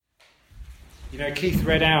You know, Keith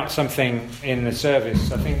read out something in the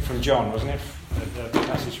service, I think from John, wasn't it? The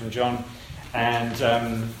passage from John.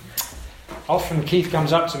 And often Keith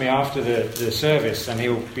comes up to me after the service and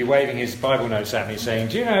he'll be waving his Bible notes at me saying,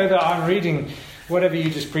 do you know that I'm reading whatever you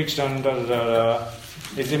just preached on,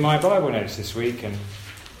 is in my Bible notes this week? And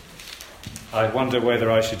I wonder whether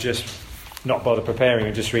I should just not bother preparing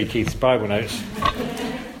and just read Keith's Bible notes.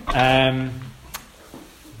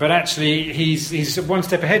 But actually, he's one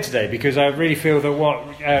step ahead today, because I really feel that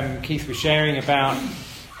what Keith was sharing about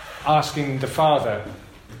asking the Father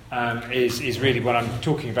is really what I'm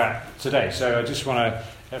talking about today. So I just want to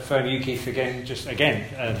affirm you, Keith, again,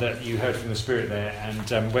 that you heard from the Spirit there,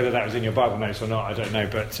 and whether that was in your Bible notes or not, I don't know.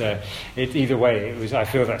 But either way, it was. I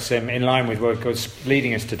feel that's in line with where God's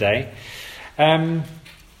leading us today. I'm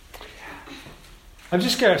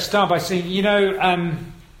just going to start by saying,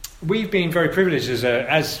 we've been very privileged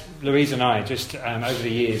as Louise and I, just over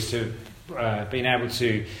the years, to been able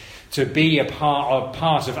to be a part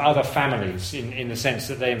of other families in the sense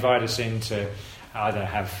that they invite us in to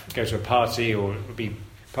either go to a party or be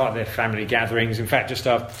part of their family gatherings. In fact, just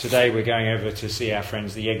after today, we're going over to see our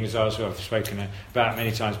friends, the Yegnazars, who I've spoken about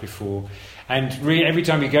many times before. And really, every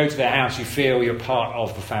time you go to their house, you feel you're part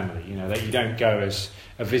of the family. You know, that you don't go as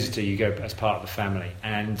a visitor, you go as part of the family.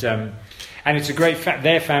 And it's a great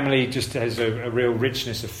their family just has a real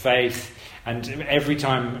richness of faith. And every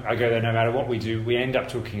time I go there, no matter what we do, we end up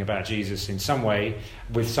talking about Jesus in some way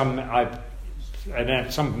with some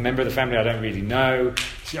member of the family I don't really know.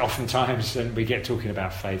 Oftentimes, and we get talking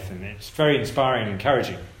about faith, and it's very inspiring and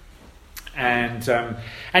encouraging. And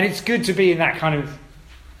it's good to be in that kind of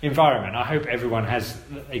environment. I hope everyone has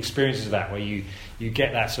experiences of that, where you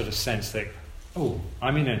get that sort of sense that, oh,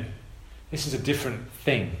 this is a different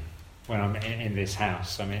thing when I'm in this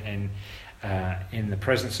house. I'm in the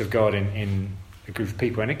presence of God in a group of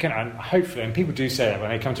people, and hopefully, and people do say that when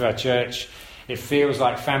they come to our church, it feels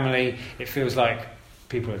like family. It feels like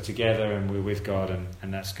people are together and we're with God,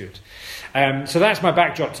 and that's good. So that's my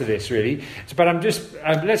backdrop to this, really. But I'm just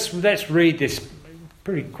let's read this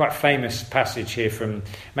pretty quite famous passage here from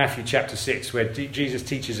Matthew chapter 6, where Jesus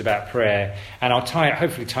teaches about prayer, and I'll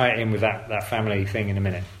hopefully tie it in with that family thing in a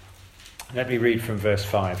minute. Let me read from verse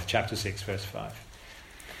 5, chapter 6, verse 5.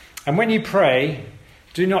 And when you pray,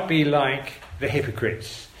 do not be like the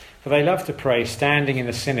hypocrites, for they love to pray standing in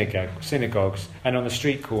the synagogues and on the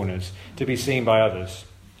street corners to be seen by others.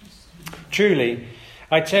 Truly,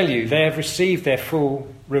 I tell you, they have received their full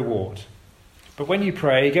reward. But when you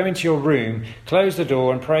pray, go into your room, close the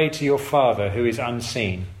door, and pray to your Father who is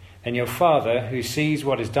unseen. And your Father, who sees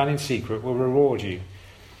what is done in secret, will reward you.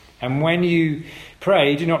 And when you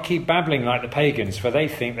pray, do not keep babbling like the pagans, for they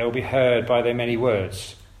think they will be heard by their many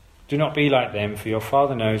words. Do not be like them, for your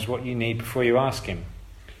Father knows what you need before you ask him.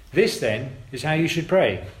 This, then, is how you should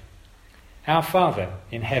pray. Our Father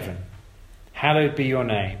in heaven, hallowed be your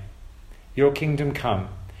name. Your kingdom come,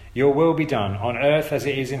 your will be done, on earth as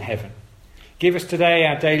it is in heaven. Give us today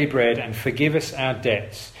our daily bread, and forgive us our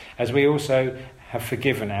debts, as we also have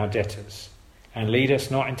forgiven our debtors. And lead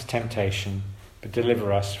us not into temptation, but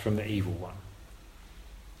deliver us from the evil one.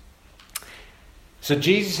 So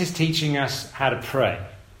Jesus is teaching us how to pray.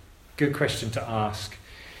 Good question to ask.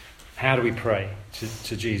 How do we pray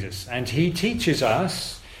to Jesus? And Jesus teaches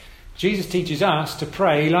us to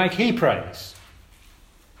pray like he prays.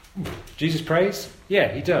 Jesus prays?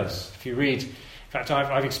 Yeah, he does. If you read, in fact,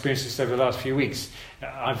 I've experienced this over the last few weeks.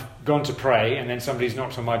 I've gone to pray and then somebody's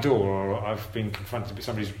knocked on my door, or I've been confronted with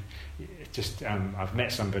somebody's I've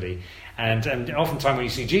met somebody, and oftentimes when you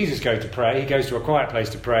see Jesus go to pray, he goes to a quiet place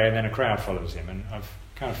to pray, and then a crowd follows him. And I've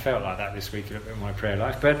kind of felt like that this week a little bit in my prayer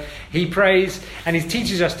life. But he prays, and he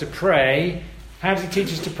teaches us to pray. How does he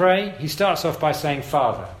teach us to pray? He starts off by saying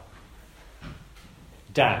Father,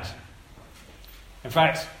 Dad. In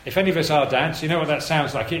fact, if any of us are dads, you know what that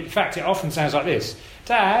sounds like. In fact, it often sounds like this: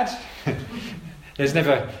 Dad. It's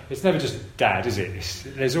never just Dad, is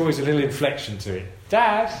it? There's always a little inflection to it.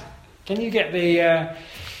 Dad, can you get the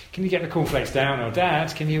cornflakes down? Or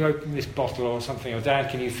Dad, can you open this bottle or something? Or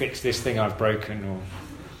Dad, can you fix this thing I've broken? Or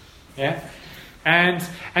yeah, and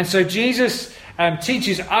so Jesus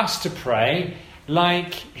teaches us to pray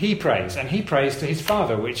like he prays, and he prays to his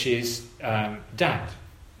Father, which is Dad.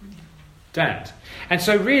 And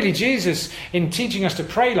so really Jesus, in teaching us to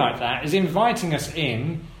pray like that, is inviting us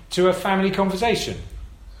in to a family conversation.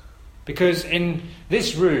 Because in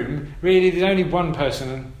this room, really, there's only one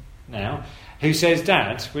person now who says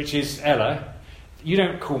Dad, which is Ella. You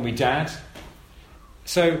don't call me Dad.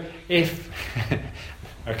 So if...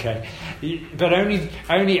 okay. But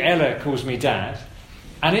only Ella calls me Dad.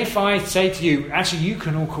 And if I say to you, actually, you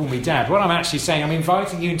can all call me Dad, what I'm actually saying, I'm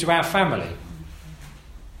inviting you into our family.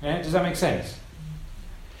 Yeah? Does that make sense?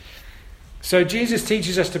 So Jesus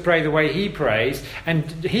teaches us to pray the way he prays, and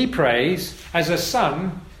he prays as a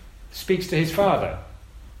son speaks to his father.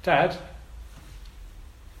 Dad.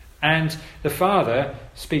 And the father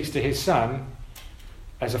speaks to his son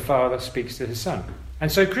as a father speaks to his son.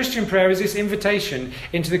 And so Christian prayer is this invitation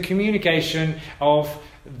into the communication of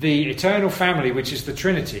the eternal family, which is the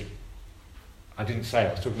Trinity. I didn't say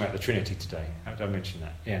I was talking about the Trinity today. How did I mention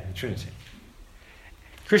that? Yeah, the Trinity.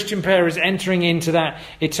 Christian prayer is entering into that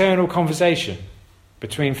eternal conversation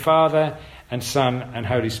between Father and Son and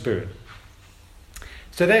Holy Spirit.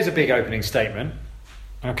 So there's a big opening statement.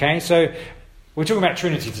 Okay, so we're talking about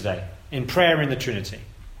Trinity today, in prayer in the Trinity.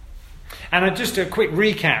 And just a quick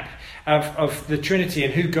recap of the Trinity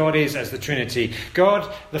and who God is as the Trinity.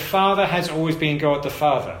 God, the Father, has always been God the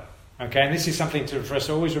Father. Okay, and this is something for us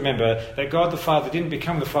to always remember, that God the Father didn't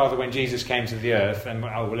become the Father when Jesus came to the earth, and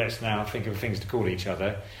let's now think of things to call each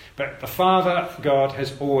other. But the Father, God,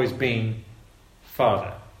 has always been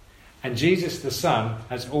Father. And Jesus the Son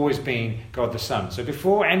has always been God the Son. So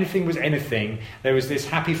before anything was anything, there was this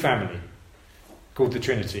happy family called the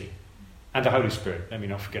Trinity. And the Holy Spirit. Let me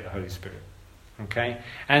not forget the Holy Spirit. Okay?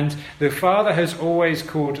 And the Father has always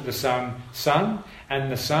called the Son, Son, and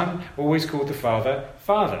the Son always called the Father,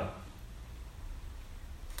 Father.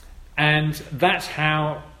 And that's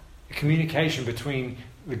how communication between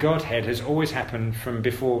the Godhead has always happened from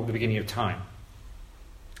before the beginning of time.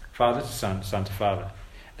 Father to Son, Son to Father.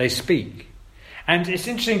 They speak. And it's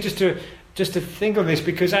interesting just to think of this,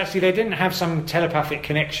 because actually they didn't have some telepathic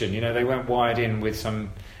connection. You know, they weren't wired in with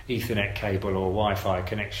some Ethernet cable or Wi-Fi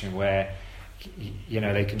connection where, you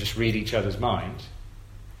know, they can just read each other's mind.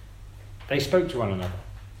 They spoke to one another.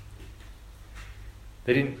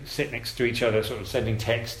 They didn't sit next to each other sort of sending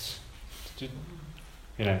texts.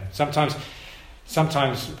 You know, sometimes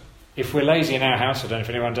if we're lazy in our house, I don't know if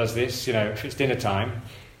anyone does this, you know, if it's dinner time,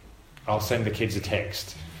 I'll send the kids a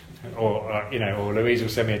text. Or Louise will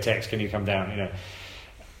send me a text, can you come down? You know,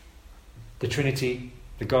 the Trinity,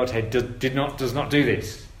 the Godhead, does not do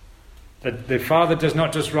this. The Father does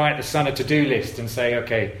not just write the Son a to-do list and say,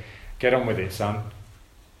 okay, get on with it, son,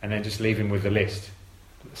 and then just leave him with the list,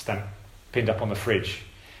 stamp pinned up on the fridge.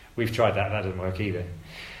 We've tried that doesn't work either.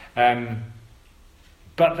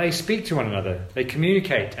 But they speak to one another, they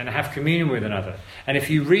communicate and have communion with another. And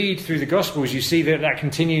if you read through the Gospels, you see that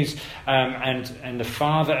continues, and the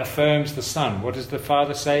Father affirms the Son. What does the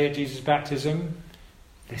Father say at Jesus' baptism?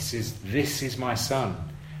 This is my Son,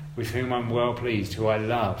 with whom I'm well pleased, who I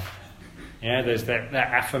love. Yeah, there's that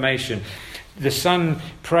affirmation. The Son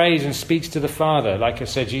prays and speaks to the Father. Like I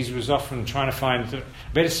said, Jesus was often trying to find a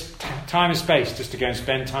bit of time and space just to go and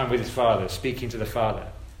spend time with his Father, speaking to the Father.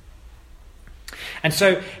 And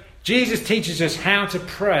so Jesus teaches us how to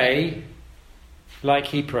pray like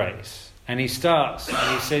he prays. And he starts and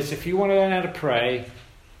he says, if you want to learn how to pray,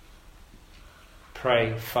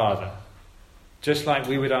 pray Father. Just like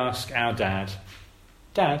we would ask our dad,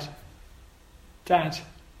 Dad.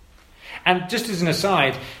 And just as an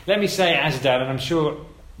aside, let me say as a dad, and I'm sure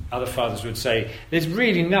other fathers would say, there's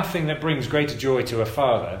really nothing that brings greater joy to a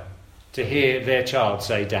father to hear their child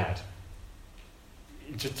say Dad.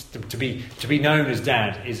 Just to be known as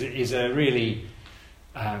Dad is a really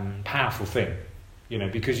powerful thing, you know,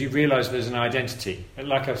 because you realise there's an identity.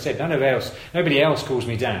 Like I've said, nobody else calls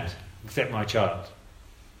me Dad except my child,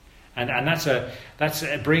 and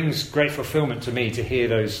it brings great fulfilment to me to hear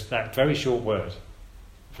that very short word,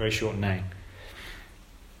 very short name.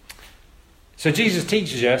 So Jesus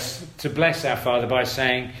teaches us to bless our Father by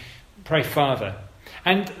saying, "Pray, Father."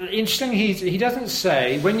 And interesting, he doesn't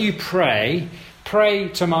say when you pray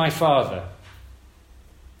to my Father,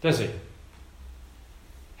 does he?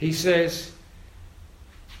 He says,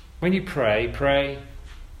 when you pray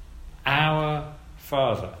our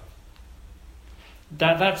Father.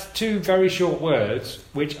 That's two very short words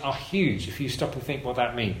which are huge if you stop and think what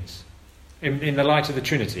that means in the light of the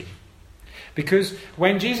Trinity. Because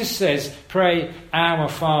when Jesus says, pray our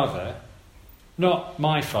Father, not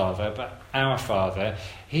my Father, but our Father,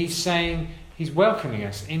 he's welcoming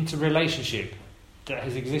us into relationship that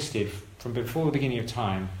has existed from before the beginning of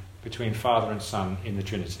time between Father and Son in the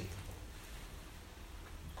Trinity.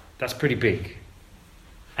 That's pretty big.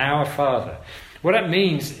 Our Father. What that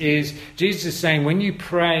means is Jesus is saying, when you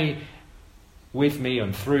pray with me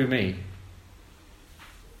and through me,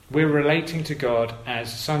 we're relating to God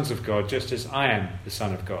as sons of God, just as I am the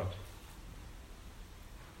Son of God.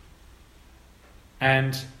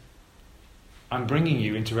 And I'm bringing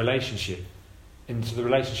you into the relationship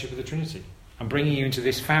of the Trinity. I'm bringing you into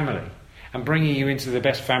this family. I'm bringing you into the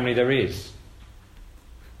best family there is,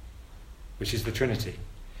 which is the Trinity.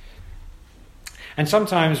 And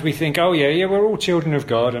sometimes we think, oh yeah, we're all children of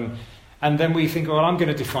God, and then we think, well, I'm going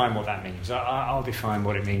to define what that means. I'll define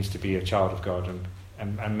what it means to be a child of God,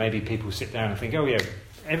 and maybe people sit down and think, oh yeah,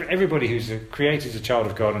 everybody who's created is a child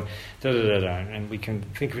of God, and da-da-da-da, and we can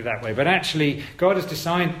think of it that way. But actually, God has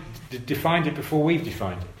defined it before we've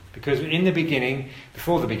defined it. Because in the beginning,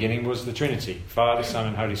 before the beginning, was the Trinity, Father, Son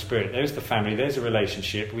and Holy Spirit. There's the family, there's a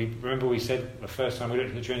relationship. Remember we said the first time we looked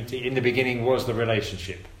at the Trinity, in the beginning was the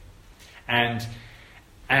relationship. And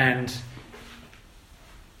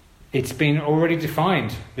it's been already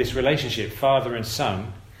defined, this relationship, Father and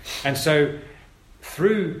Son. And so,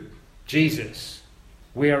 through Jesus,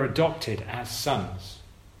 we are adopted as sons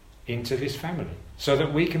into this family. So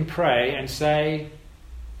that we can pray and say,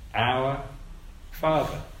 Our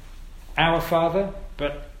Father. Our Father,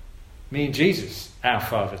 but me and Jesus, our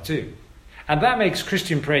Father too. And that makes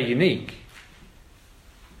Christian prayer unique.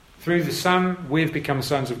 Through the Son, we've become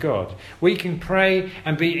sons of God. We can pray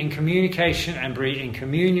and be in communication and be in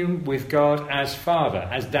communion with God as Father,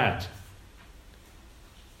 as Dad.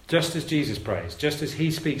 Just as Jesus prays, just as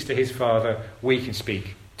he speaks to his Father, we can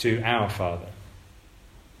speak to our Father.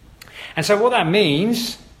 And so what that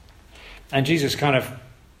means, and Jesus kind of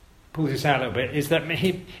pulls this out a little bit, is that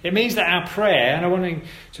it means that our prayer, and I want to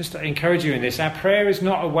just encourage you in this, our prayer is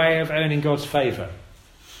not a way of earning God's favour.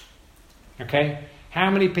 Okay? How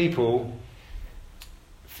many people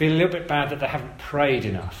feel a little bit bad that they haven't prayed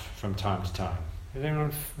enough from time to time? Does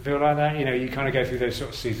anyone feel like that? You know, you kind of go through those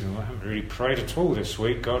sort of seasons. I haven't really prayed at all this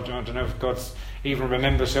week. God, I don't know if God even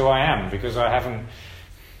remembers who I am, because I haven't,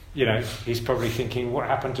 you know, he's probably thinking, what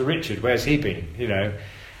happened to Richard? Where's he been? You know,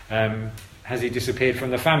 has he disappeared from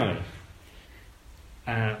the family?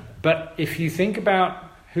 But if you think about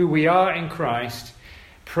who we are in Christ,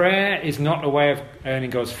 prayer is not a way of earning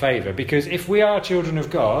God's favour, because if we are children of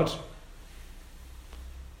God,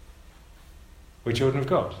 we're children of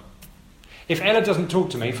God. If Ella doesn't talk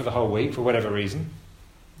to me for the whole week, for whatever reason,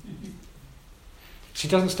 she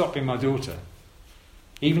doesn't stop being my daughter.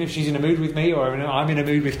 Even if she's in a mood with me or I'm in a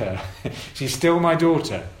mood with her, she's still my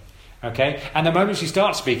daughter. Okay? And the moment she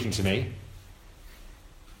starts speaking to me,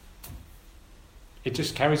 it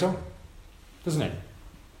just carries on, doesn't it?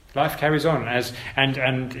 Life carries on,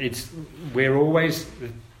 we're always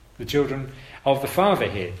the children of the Father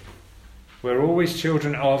here. We're always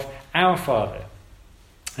children of our Father.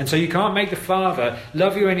 And so you can't make the Father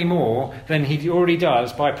love you any more than he already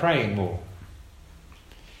does by praying more.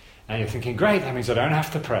 Now you're thinking, great, that means I don't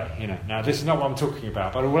have to pray. You know, now this is not what I'm talking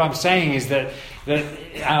about. But what I'm saying is that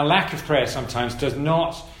our lack of prayer sometimes does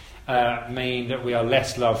not mean that we are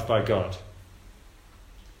less loved by God.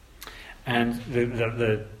 And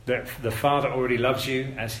the Father already loves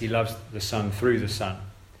you as he loves the Son through the Son.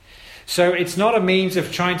 So it's not a means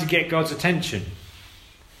of trying to get God's attention.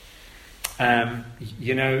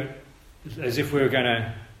 You know, as if we were going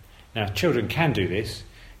to... Now, children can do this,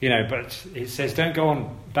 you know, but it says don't go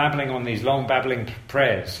on babbling on these long babbling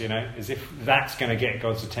prayers, you know, as if that's going to get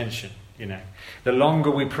God's attention, you know. The longer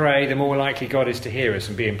we pray, the more likely God is to hear us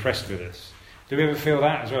and be impressed with us. Do we ever feel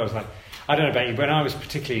that as well? It's like, I don't know about you, when I was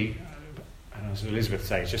particularly... I was at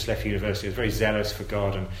Elizabeth's age, just left university, I was very zealous for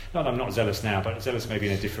God, and not that I'm not zealous now, but zealous maybe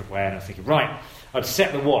in a different way, and I'm thinking, right, I'd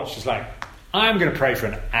set the watch, it's like, I'm going to pray for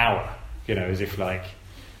an hour, you know, as if like,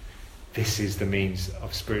 this is the means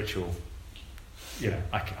of spiritual, you know,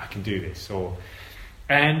 I can do this,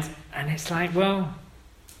 and it's like, well,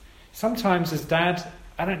 sometimes as dad,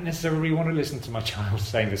 I don't necessarily want to listen to my child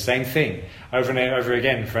saying the same thing over and over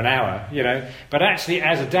again for an hour, you know, but actually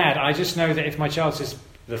as a dad, I just know that if my child says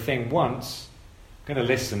the thing once, I'm going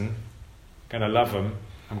to listen, I'm going to love them,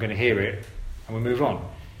 I'm going to hear it, and we move on.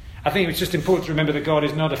 I think it's just important to remember that God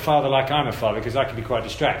is not a father like I'm a father, because I can be quite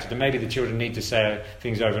distracted, and maybe the children need to say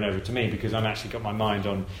things over and over to me because I'm actually got my mind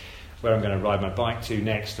on where I'm going to ride my bike to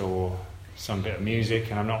next, or some bit of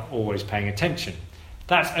music, and I'm not always paying attention.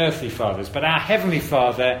 That's earthly fathers, but our heavenly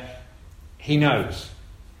Father, he knows,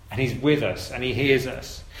 and he's with us, and he hears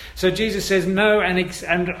us. So Jesus says, know and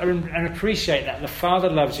appreciate that the Father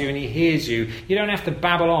loves you and he hears you. You don't have to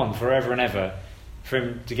babble on forever and ever for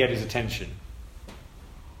him to get his attention.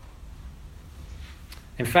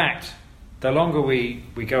 In fact, the longer we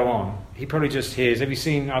go on, he probably just hears... Have you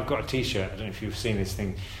seen... I've got a T-shirt. I don't know if you've seen this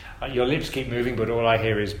thing. Your lips keep moving, but all I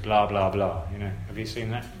hear is blah, blah, blah. You know, have you seen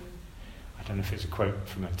that? I don't know if it's a quote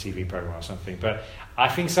from a TV program or something, but I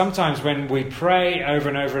think sometimes when we pray over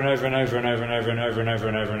and over and over and over and over and over and over and over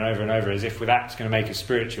and over and over and over, as if that's going to make us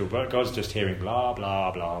spiritual, but God's just hearing blah, blah,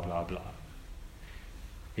 blah, blah, blah.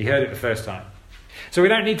 He heard it the first time. So we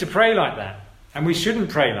don't need to pray like that. And we shouldn't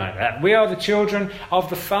pray like that. We are the children of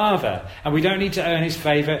the Father. And we don't need to earn his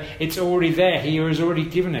favour. It's already there. He has already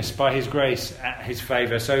given us by his grace his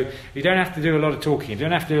favour. So you don't have to do a lot of talking. You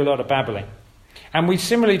don't have to do a lot of babbling. And we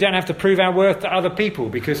similarly don't have to prove our worth to other people.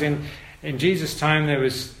 Because in Jesus' time there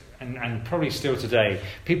was, and probably still today,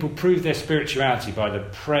 people proved their spirituality by the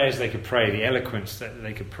prayers they could pray, the eloquence that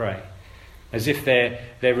they could pray. As if their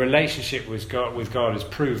relationship with God is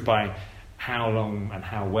proved by how long and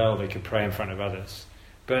how well they could pray in front of others.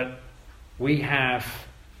 But we have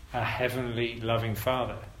a heavenly loving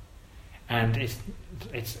Father. And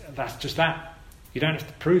that's just that. You don't have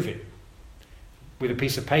to prove it with a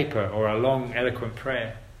piece of paper or a long, eloquent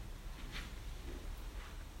prayer.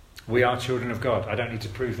 We are children of God. I don't need to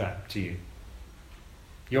prove that to you.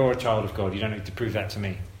 You're a child of God. You don't need to prove that to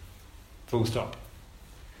me. Full stop.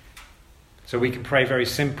 So we can pray very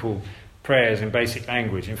simple prayers in basic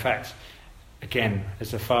language. In fact, again,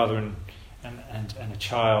 as a father and a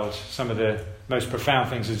child, some of the most profound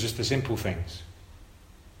things are just the simple things.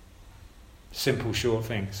 Simple, short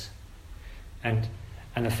things. And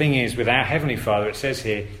the thing is, with our Heavenly Father, it says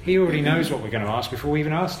here, he already knows what we're going to ask before we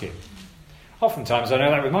even ask it. Oftentimes I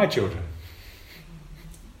know that with my children.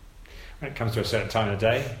 When it comes to a certain time of the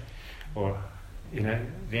day, or, the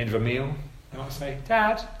end of a meal, they might say,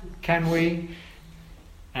 Dad, can we?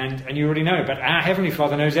 And you already know, but our Heavenly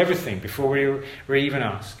Father knows everything before we even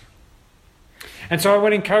ask. And so I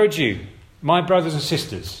would encourage you, my brothers and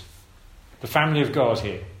sisters, the family of God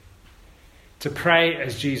here, to pray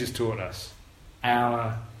as Jesus taught us,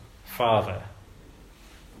 our Father.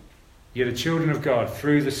 You're the children of God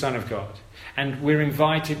through the Son of God. And we're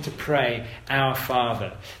invited to pray, our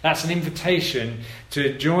Father. That's an invitation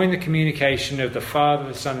to join the communication of the Father,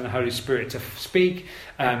 the Son and the Holy Spirit, to speak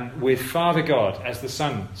with Father God as the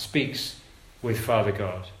Son speaks with Father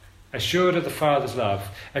God. Assured of the Father's love,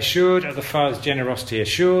 assured of the Father's generosity,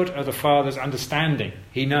 assured of the Father's understanding.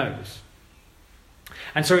 He knows.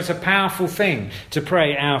 And so it's a powerful thing to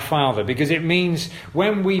pray our Father, because it means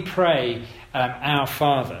when we pray our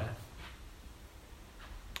Father,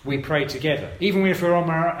 we pray together, even if we're on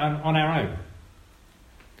our own.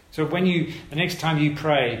 So the next time you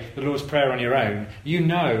pray the Lord's Prayer on your own, you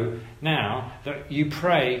know now that you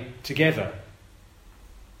pray together.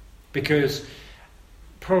 Because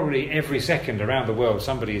probably every second around the world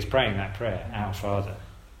somebody is praying that prayer, our Father.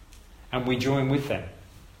 And we join with them.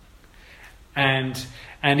 And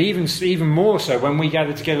even more so when we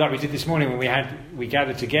gather together like we did this morning, when we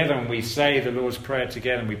gather together and we say the Lord's Prayer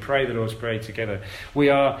together and we pray the Lord's Prayer together. We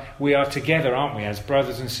are together, aren't we, as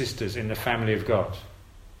brothers and sisters in the family of God.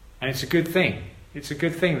 And it's a good thing. It's a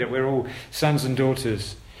good thing that we're all sons and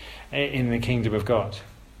daughters in the kingdom of God.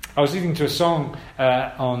 I was listening to a song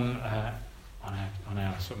on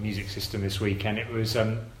our sort of music system this week, and it was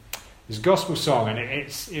a gospel song, and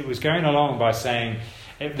it was going along by saying,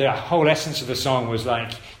 the whole essence of the song was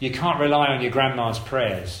like, you can't rely on your grandma's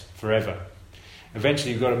prayers forever.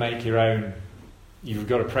 Eventually you've got to make your own, you've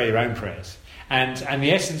got to pray your own prayers. And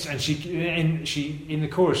the essence, and she in the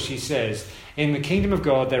chorus she says, in the kingdom of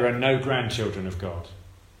God there are no grandchildren of God,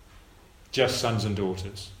 just sons and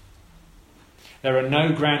daughters. There are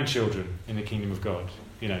no grandchildren in the kingdom of God.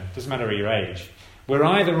 It doesn't matter your age. We're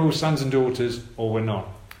either all sons and daughters or we're not.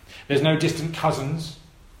 There's no distant cousins.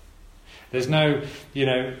 There's no,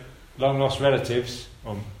 long-lost relatives.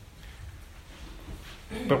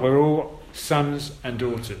 But we're all sons and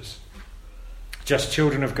daughters. Just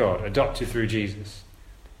children of God, adopted through Jesus.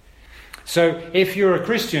 So if you're a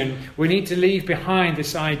Christian, we need to leave behind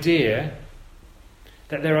this idea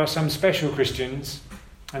that there are some special Christians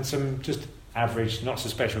and some just average, not so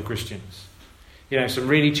special Christians. Some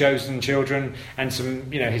really chosen children and some,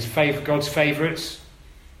 God's favourites.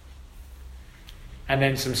 And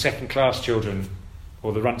then some second-class children,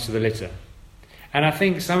 or the runts of the litter. And I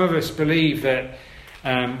think some of us believe that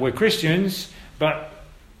we're Christians, but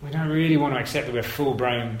we don't really want to accept that we're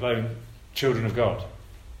full-blown children of God.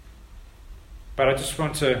 But I just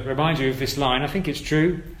want to remind you of this line. I think it's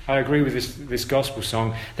true. I agree with this gospel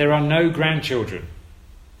song. There are no grandchildren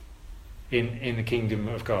in the kingdom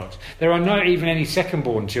of God. There are not even any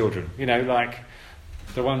second-born children, like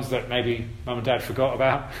the ones that maybe mum and dad forgot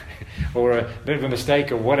about or a bit of a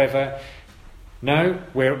mistake or whatever. No,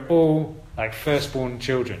 we're all like firstborn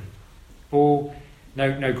children. All,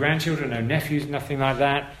 no grandchildren, no nephews, nothing like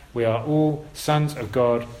that. We are all sons of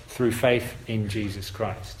God through faith in Jesus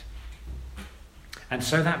Christ. And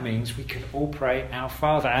so that means we can all pray our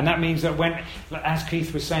Father. And that means that when, as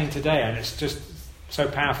Keith was saying today, and it's just so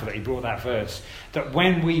powerful that he brought that verse, that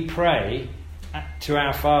when we pray to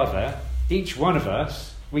our Father, each one of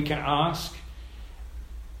us We can ask,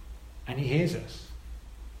 and he hears us.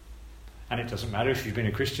 And it doesn't matter if you've been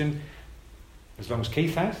a Christian as long as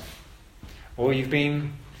Keith has, or you've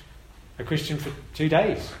been a Christian for 2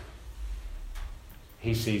 days.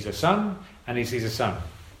 He sees a son, and he sees a son.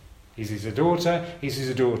 He sees a daughter, he sees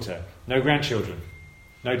a daughter. No grandchildren,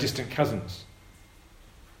 no distant cousins.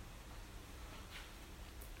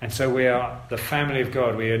 And so we are the family of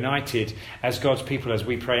God. We are united as God's people as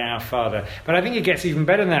we pray our Father. But I think it gets even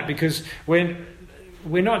better than that, because we're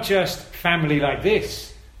not just family like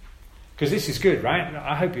this. Because this is good, right?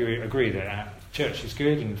 I hope you agree that our church is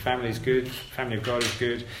good and family is good, family of God is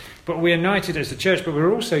good. But we're united as the church, but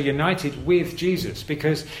we're also united with Jesus,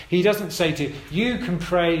 because he doesn't say to you can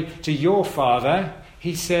pray to your Father.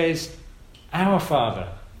 He says, our Father.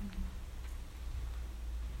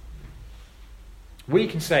 We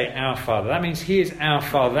can say our Father. That means he is our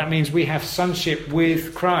Father. That means we have sonship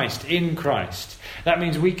with Christ, in Christ. That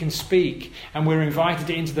means we can speak and we're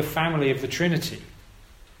invited into the family of the Trinity.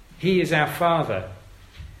 He is our Father.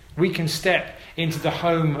 We can step into the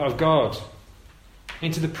home of God,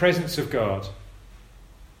 into the presence of God,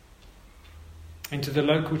 into the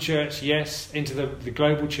local church, yes, into the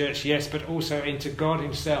global church, yes, but also into God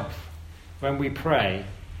himself. When we pray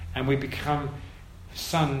and we become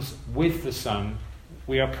sons with the Son,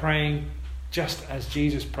 we are praying just as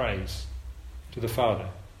Jesus prays to the Father.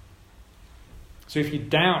 So if you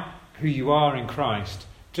doubt who you are in Christ,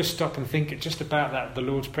 just stop and think just about that, the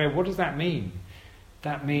Lord's Prayer. What does that mean?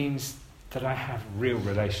 That means that I have a real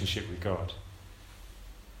relationship with God.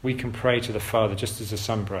 We can pray to the Father just as the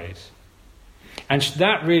Son prays. And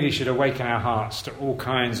that really should awaken our hearts to all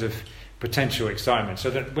kinds of potential excitement. So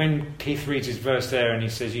that when Keith reads his verse there and he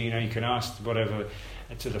says, you can ask whatever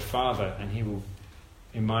to the Father and he will,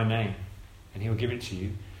 in my name, and he will give it to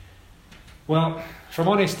you. Well, if I'm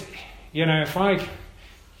honest, Emma's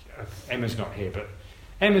not here, but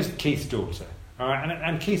Emma's Keith's daughter, all right?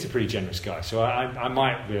 And Keith's a pretty generous guy, so I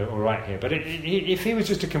might be all right here. But if he was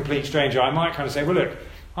just a complete stranger, I might kind of say, well, look,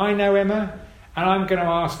 I know Emma, and I'm going to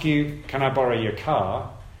ask you, can I borrow your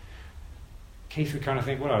car? Keith would kind of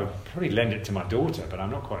think, well, I'd probably lend it to my daughter, but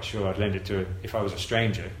I'm not quite sure I'd lend it to her if I was a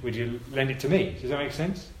stranger. Would you lend it to me? Does that make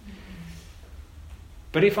sense?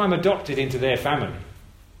 But if I'm adopted into their family,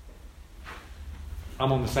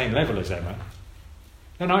 I'm on the same level as Emma,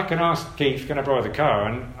 then I can ask Keith, can I borrow the car?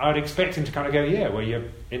 And I'd expect him to kind of go, yeah, well, you're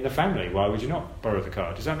in the family. Why would you not borrow the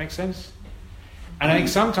car? Does that make sense? And I think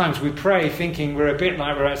sometimes we pray thinking we're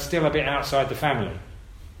still a bit outside the family.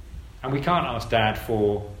 And we can't ask Dad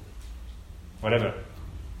for whatever.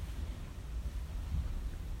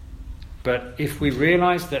 But if we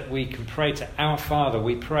realise that we can pray to our Father,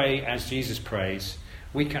 we pray as Jesus prays,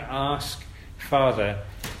 we can ask Father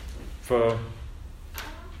for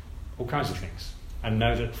all kinds of things and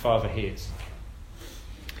know that Father hears.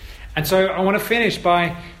 And so I want to finish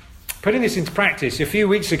by putting this into practice. A few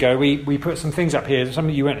weeks ago we put some things up here. Some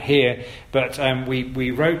of you weren't here, but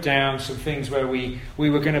we wrote down some things where we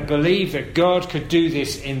were going to believe that God could do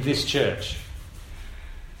this in this church.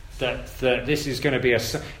 That this is going to be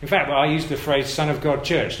in fact, I used the phrase Son of God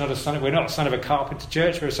church. We're not son of a carpenter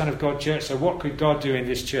church, we're a Son of God church. So what could God do in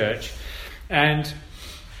this church? And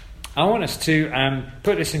I want us to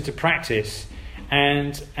put this into practice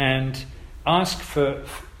and ask for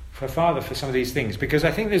Father for some of these things. Because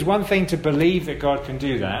I think there's one thing to believe that God can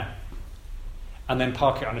do that and then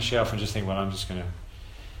park it on a shelf and just think, well, I'm just going to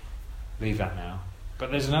leave that now.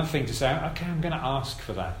 But there's another thing to say, okay, I'm going to ask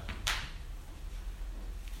for that.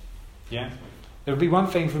 Yeah? There would be one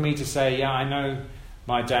thing for me to say, yeah, I know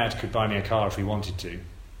my dad could buy me a car if he wanted to.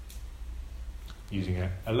 Using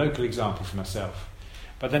a local example for myself.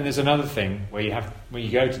 But then there's another thing where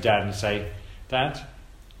you go to Dad and say, Dad,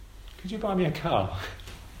 could you buy me a car?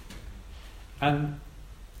 And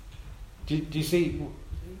do you see,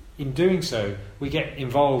 in doing so, we get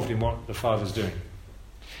involved in what the Father's doing.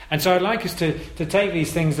 And so I'd like us to take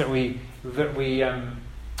these things that we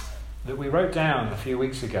wrote down a few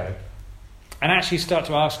weeks ago and actually start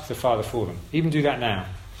to ask the Father for them. Even do that now.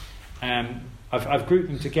 I've grouped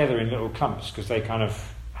them together in little clumps because they kind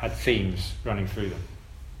of had themes running through them.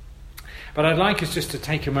 But I'd like us just to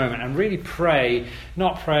take a moment and really pray,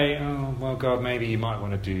 not pray, oh, well, God, maybe you might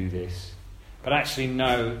want to do this, but actually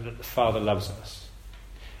know that the Father loves us.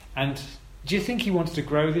 And do you think he wants to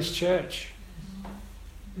grow this church?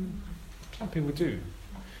 Some people do.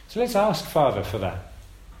 So let's ask Father for that.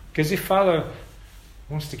 Because if Father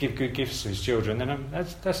wants to give good gifts to his children, then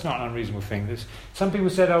that's not an unreasonable thing. Some people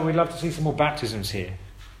said, oh, we'd love to see some more baptisms here.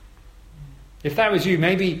 If that was you,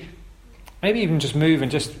 maybe even just move and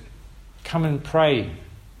just come and pray,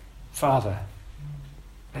 Father,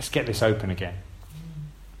 let's get this open again.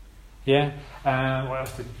 Yeah? What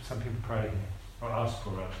else did some people pray? Or ask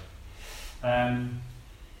for, rather?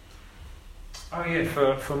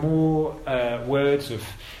 For more words of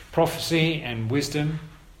prophecy and wisdom.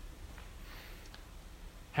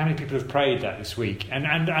 How many people have prayed that this week? And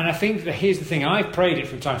I think that here's the thing, I've prayed it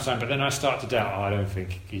from time to time, but then I start to doubt, I don't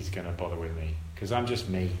think he's going to bother with me, because I'm just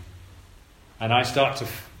me. And I start to,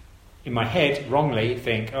 in my head, wrongly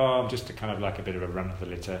think, I'm just a kind of like a bit of a run of the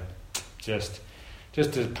litter. Just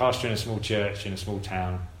a pastor in a small church, in a small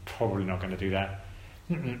town, probably not going to do that.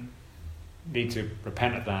 Need to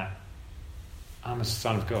repent of that. I'm a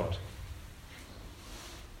son of God.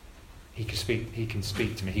 He can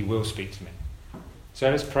speak to me. He will speak to me. So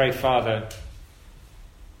let's pray, Father,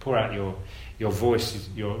 pour out your voice,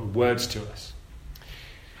 your words to us.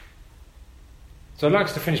 So I'd like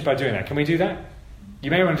us to finish by doing that. Can we do that? You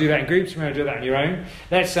may want to do that in groups, you may want to do that on your own.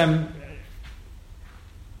 Let's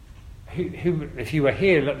if you were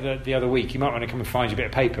here the other week, you might want to come and find your bit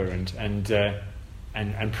of paper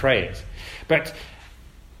and pray it. But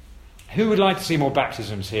who would like to see more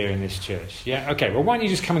baptisms here in this church? Yeah? Okay, well, why don't you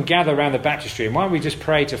just come and gather around the baptistry, and why don't we just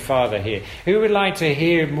pray to Father here? Who would like to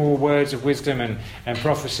hear more words of wisdom and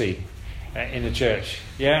prophecy in the church?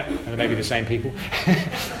 Yeah? And maybe the same people.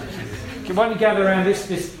 Why don't you gather around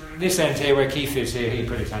this end here where Keith is here? He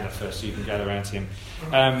put his hand up first, so you can gather around to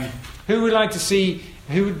him. Who would like to see,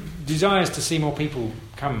 who desires to see more people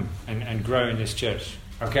come and grow in this church?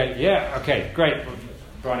 Okay, yeah, okay, great.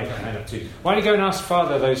 Brian, got a hand up too. Why don't you go and ask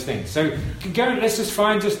Father those things? So let's just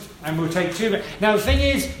find and we'll take 2 minutes. Now the thing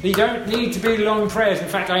is, you don't need to be long prayers. In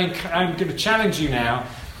fact, I'm going to challenge you now,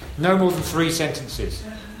 no more than 3 sentences.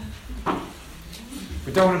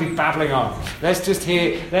 We don't want to be babbling on. Let's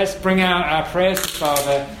bring out our prayers to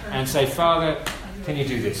Father and say, Father, can you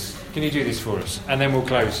do this? Can you do this for us? And then we'll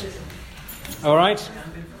close. All right?